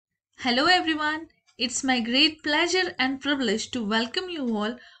Hello everyone, it's my great pleasure and privilege to welcome you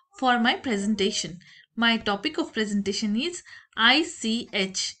all for my presentation. My topic of presentation is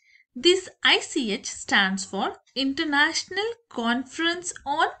ICH. This ICH stands for International Conference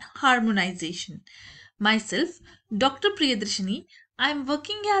on Harmonization. Myself, Dr. Priyadarshini, I am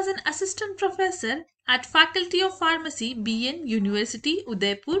working as an assistant professor at Faculty of Pharmacy, BN University,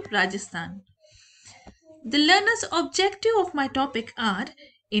 Udaipur, Rajasthan. The learner's objective of my topic are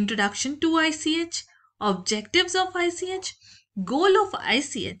Introduction to ICH, Objectives of ICH, Goal of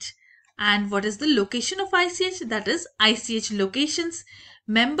ICH, and what is the location of ICH, that is ICH locations,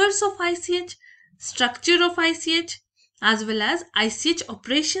 members of ICH, structure of ICH, as well as ICH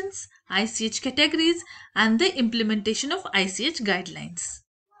operations, ICH categories, and the implementation of ICH guidelines.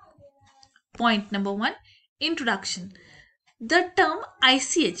 Point number 1, Introduction. The term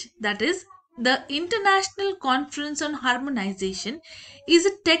ICH, that is the International Conference on Harmonization, is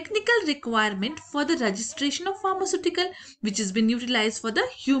a technical requirement for the registration of pharmaceutical which has been utilized for the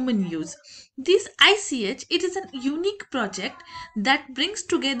human use. This ICH, it is a unique project that brings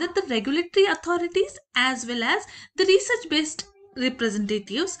together the regulatory authorities as well as the research based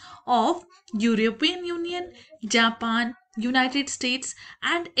representatives of European Union, Japan, United States,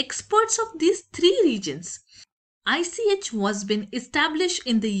 and experts of these three regions. ICH was been established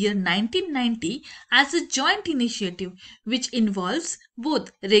in the year 1990 as a joint initiative which involves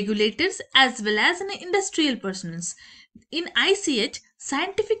both regulators as well as industrial persons. In ICH,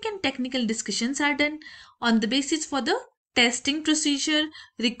 scientific and technical discussions are done on the basis for the testing procedure,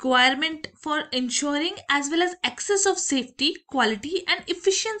 requirement for ensuring as well as access of safety, quality and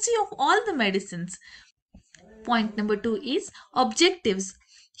efficiency of all the medicines. Point number 2 is objectives.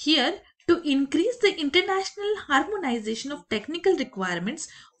 Here, to increase the international harmonization of technical requirements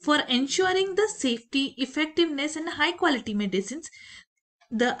for ensuring the safety, effectiveness, and high quality medicines,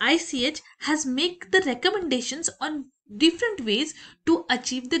 the ICH has made the recommendations on different ways to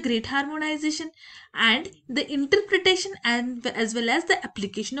achieve the great harmonization and the interpretation and as well as the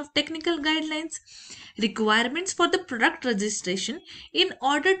application of technical guidelines, requirements for the product registration in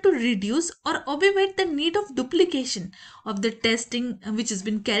order to reduce or obviate the need of duplication of the testing which has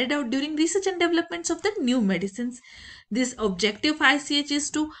been carried out during research and developments of the new medicines. This objective of ICH is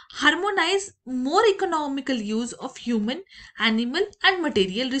to harmonize more economical use of human, animal and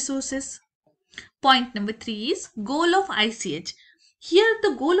material resources. Point number 3 is goal of ICH. Here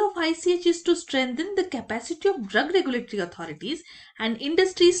the goal of ICH is to strengthen the capacity of drug regulatory authorities and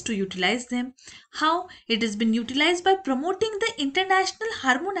industries to utilize them. How? It has been utilized by promoting the international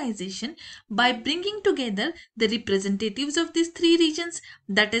harmonization by bringing together the representatives of these three regions,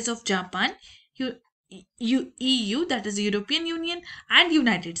 that is of Japan, EU, that is European Union, and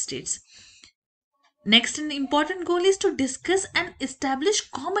United States. Next, an important goal is to discuss and establish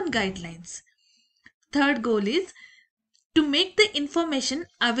common guidelines. Third goal is to make the information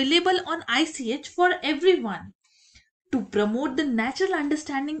available on ICH for everyone, to promote the natural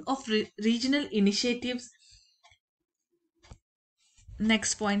understanding of regional initiatives.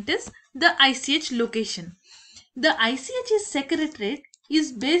 Next point is the ICH location. The ICH secretariat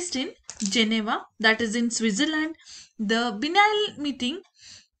is based in Geneva, that is in Switzerland. The biennial meeting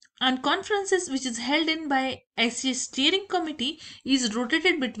and conferences which is held in by ICH steering committee is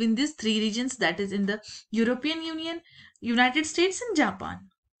rotated between these three regions, that is in the European Union, United States and Japan.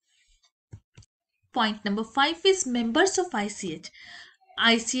 Point number 5 is members of ICH.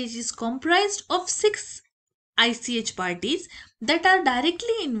 ICH is comprised of 6 ICH parties that are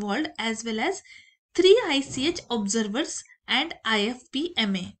directly involved as well as 3 ICH observers and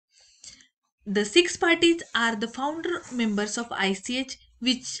IFPMA. The 6 parties are the founder members of ICH,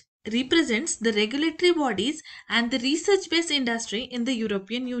 which represents the regulatory bodies and the research based industry in the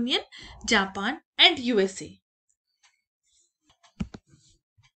European Union, Japan and USA.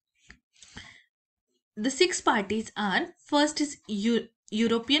 The 6 parties are, first is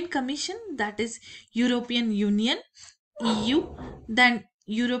European Commission, that is European Union, EU, then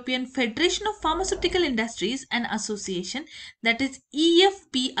European Federation of Pharmaceutical Industries and Association, that is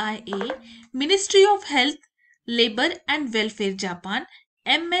EFPIA, Ministry of Health, Labor and Welfare Japan,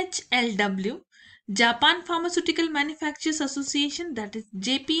 MHLW, Japan Pharmaceutical Manufacturers Association, that is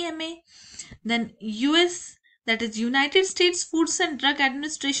JPMA, then US, that is United States Foods and Drug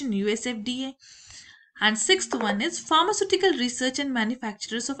Administration, USFDA, and sixth one is Pharmaceutical Research and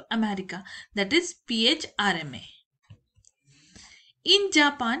Manufacturers of America, that is PHRMA. In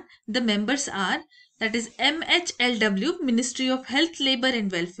Japan, the members are, that is MHLW, Ministry of Health, Labor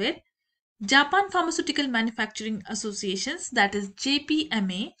and Welfare, Japan Pharmaceutical Manufacturing Associations, that is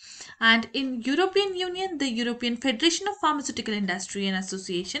JPMA, and in European Union, the European Federation of Pharmaceutical Industry and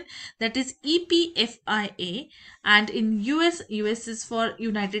Association, that is EPFIA, and in US is for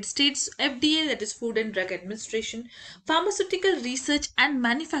United States FDA, that is Food and Drug Administration, Pharmaceutical Research and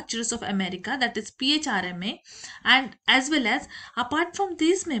Manufacturers of America, that is PHRMA, and as well as apart from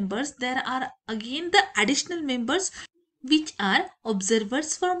these members, there are again the additional members which are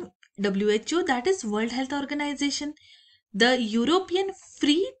observers from WHO, that is World Health Organization, the European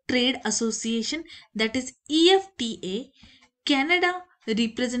Free Trade Association, that is EFTA, Canada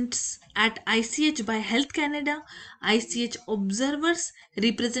represents at ICH by Health Canada. ICH observers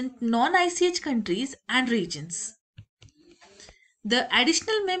represent non-ICH countries and regions. The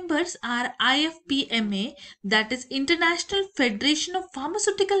additional members are IFPMA, that is International Federation of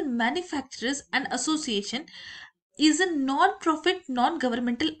Pharmaceutical Manufacturers and Association, is a non-profit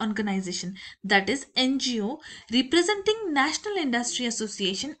non-governmental organization, that is NGO, representing national industry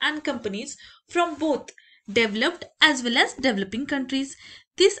association and companies from both developed as well as developing countries.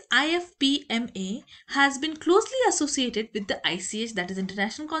 This IFPMA has been closely associated with the ICH, that is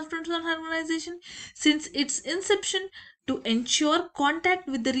International Conference on Harmonization, since its inception to ensure contact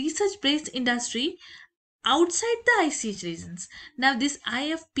with the research-based industry outside the ICH regions. Now, this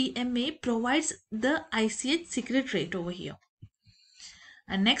IFPMA provides the ICH secretariat over here.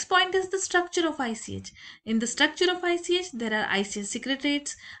 And next point is the structure of ICH. In the structure of ICH, there are ICH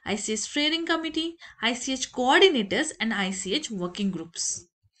secretariats, ICH steering committee, ICH coordinators, and ICH working groups.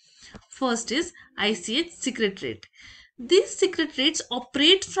 First is ICH secretariat. These secretariats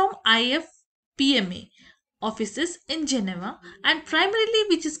operate from IFPMA offices in Geneva and primarily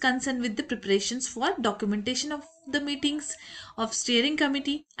which is concerned with the preparations for documentation of the meetings of steering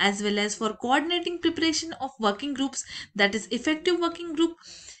committee as well as for coordinating preparation of working groups, that is effective working group,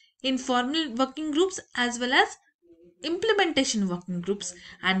 informal working groups as well as implementation working groups,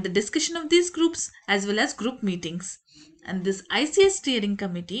 and the discussion of these groups as well as group meetings. And this ICS steering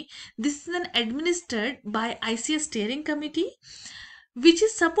committee, this is an administered by ICS steering committee which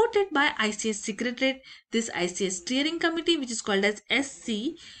is supported by ICS Secretariat. This ICS Steering Committee, which is called as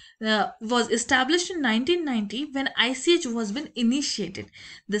SC, was established in 1990 when ICH was been initiated.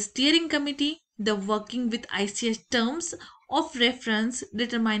 The Steering Committee, the working with ICH terms of reference,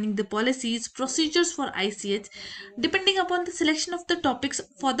 determining the policies, procedures for ICH, depending upon the selection of the topics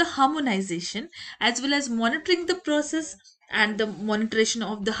for the harmonization, as well as monitoring the process and the monitoring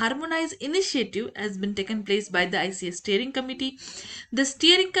of the harmonized initiative has been taken place by the ICS steering committee. The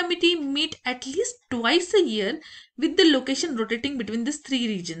steering committee meet at least twice a year with the location rotating between these three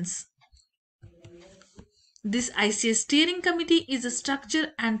regions. This ICS steering committee is a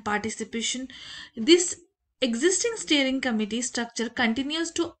structure and participation. This existing steering committee structure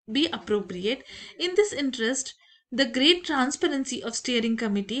continues to be appropriate. In this interest, the great transparency of steering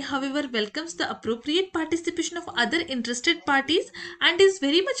committee, however, welcomes the appropriate participation of other interested parties and is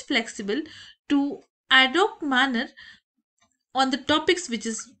very much flexible to ad hoc manner on the topics which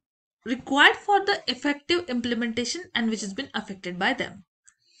is required for the effective implementation and which has been affected by them.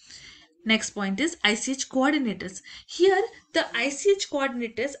 Next point is ICH coordinators. Here, the ICH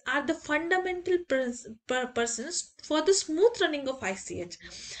coordinators are the fundamental persons for the smooth running of ICH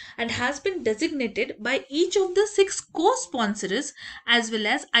and has been designated by each of the six co-sponsors as well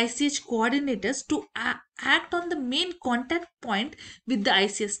as ICH coordinators to act on the main contact point with the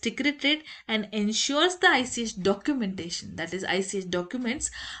ICH secretariat and ensures the ICH documentation, that is ICH documents,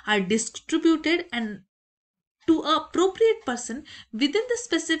 are distributed and to a appropriate person within the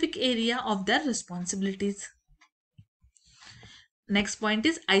specific area of their responsibilities. Next point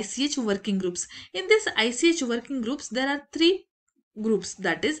is ICH working groups. In this ICH working groups, there are three groups,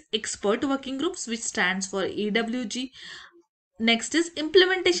 that is expert working groups, which stands for EWG. Next is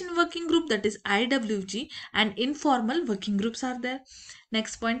implementation working group, that is IWG, and informal working groups are there.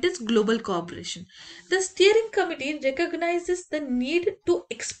 Next point is global cooperation. The steering committee recognizes the need to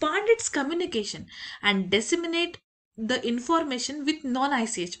expand its communication and disseminate the information with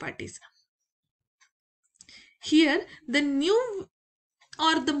non-ICH parties. Here, the new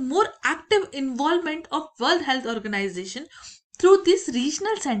or the more active involvement of World Health Organization through these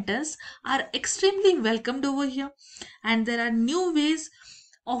regional centers are extremely welcomed over here, and there are new ways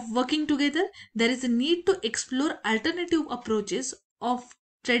of working together. There is a need to explore alternative approaches of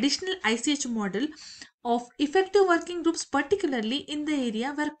traditional ICH model of effective working groups, particularly in the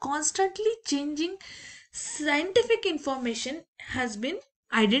area where constantly changing scientific information has been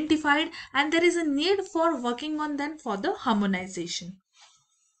identified and there is a need for working on them for the harmonization.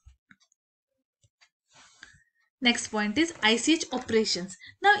 Next point is ICH operations.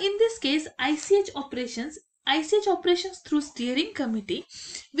 Now in this case, ICH operations through steering committee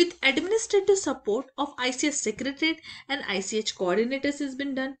with administrative support of ICH secretariat and ICH coordinators has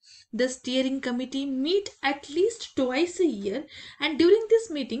been done. The steering committee meet at least twice a year, and during these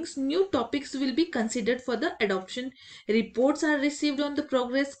meetings new topics will be considered for the adoption. Reports are received on the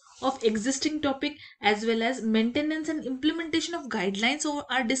progress of existing topic as well as maintenance and implementation of guidelines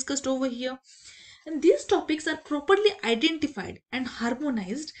are discussed over here, and these topics are properly identified and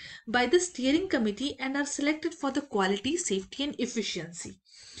harmonized by the steering committee and are selected for the quality, safety, and efficiency.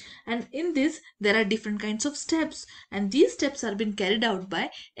 And in this, there are different kinds of steps, and these steps are being carried out by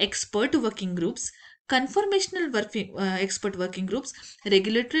expert working groups, expert working groups,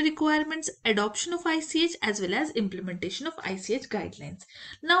 regulatory requirements, adoption of ICH, as well as implementation of ICH guidelines.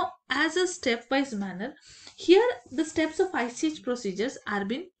 Now, as a step-wise manner, here the steps of ICH procedures are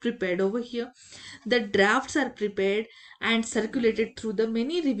being prepared over here. The drafts are prepared and circulated through the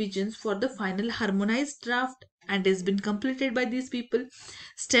many revisions for the final harmonized draft and has been completed by these people.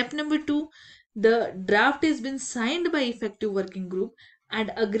 Step number 2, the draft has been signed by effective working group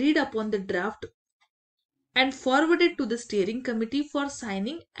and agreed upon the draft and forwarded to the steering committee for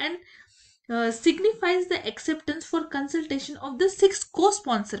signing and signifies the acceptance for consultation of the 6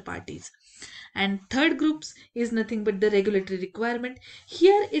 co-sponsor parties. And third groups is nothing but the regulatory requirement.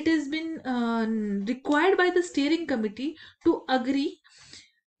 Here it has been required by the steering committee to agree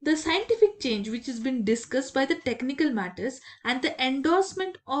the scientific change which has been discussed by the technical matters, and the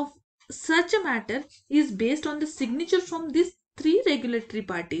endorsement of such a matter is based on the signature from these three regulatory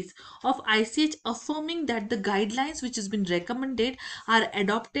parties of ICH affirming that the guidelines which has been recommended are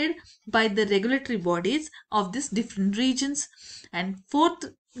adopted by the regulatory bodies of these different regions. And fourth,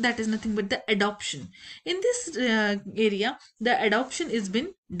 that is nothing but the adoption. In this area, the adoption is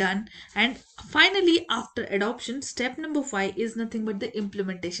been done, and finally after adoption, step number 5 is nothing but the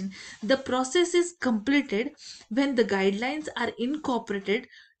implementation. The process is completed when the guidelines are incorporated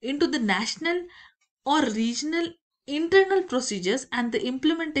into the national or regional internal procedures, and the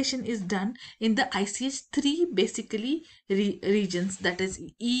implementation is done in the ICH 3 basically regions, that is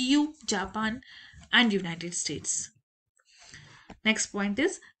EU, Japan, and United States. Next point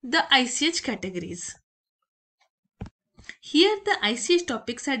is the ICH categories. Here the ICH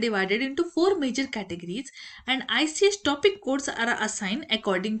topics are divided into 4 major categories, and ICH topic codes are assigned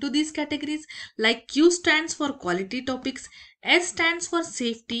according to these categories. Like Q stands for quality topics, S stands for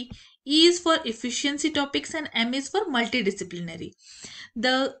safety, E is for efficiency topics, and M is for multidisciplinary.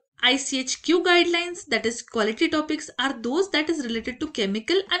 The ICHQ guidelines, that is quality topics, are those that is related to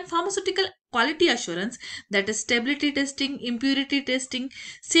chemical and pharmaceutical quality assurance, that is stability testing, impurity testing.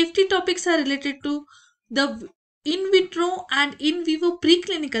 Safety topics are related to the in vitro and in vivo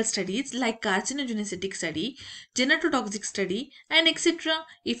preclinical studies like carcinogenicity study, genotoxic study, and etc.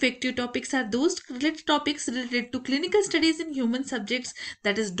 Effective topics are those related topics related to clinical studies in human subjects,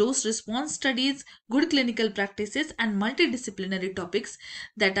 that is dose response studies, good clinical practices, and multidisciplinary topics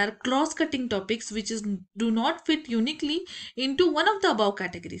that are cross-cutting topics which do not fit uniquely into one of the above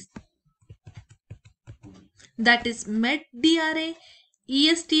categories, that is MedDRA,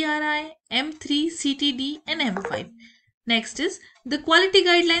 ESTRI, M3, CTD, and M5. Next is the quality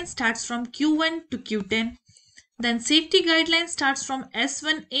guideline starts from Q1 to Q10. Then safety guideline starts from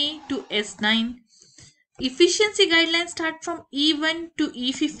S1A to S9. Efficiency guidelines start from E1 to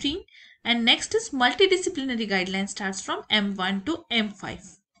E15. And next is multidisciplinary guideline starts from M1 to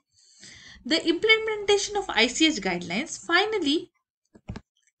M5. The implementation of ICH guidelines. Finally,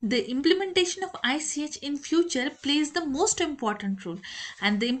 the implementation of ICH in future plays the most important role,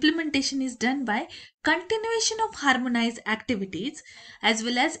 and the implementation is done by continuation of harmonized activities as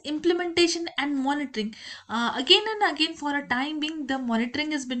well as implementation and monitoring. Again and again, for a time being, the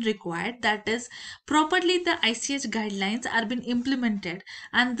monitoring has been required, that is properly the ICH guidelines are being implemented,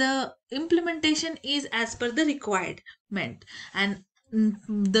 and the implementation is as per the requirement, and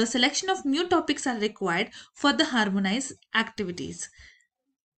the selection of new topics are required for the harmonized activities.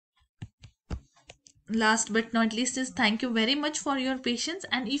 Last but not least is thank you very much for your patience,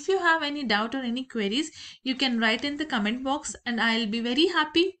 and if you have any doubt or any queries, you can write in the comment box and I'll be very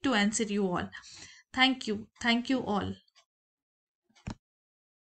happy to answer you all. Thank you all.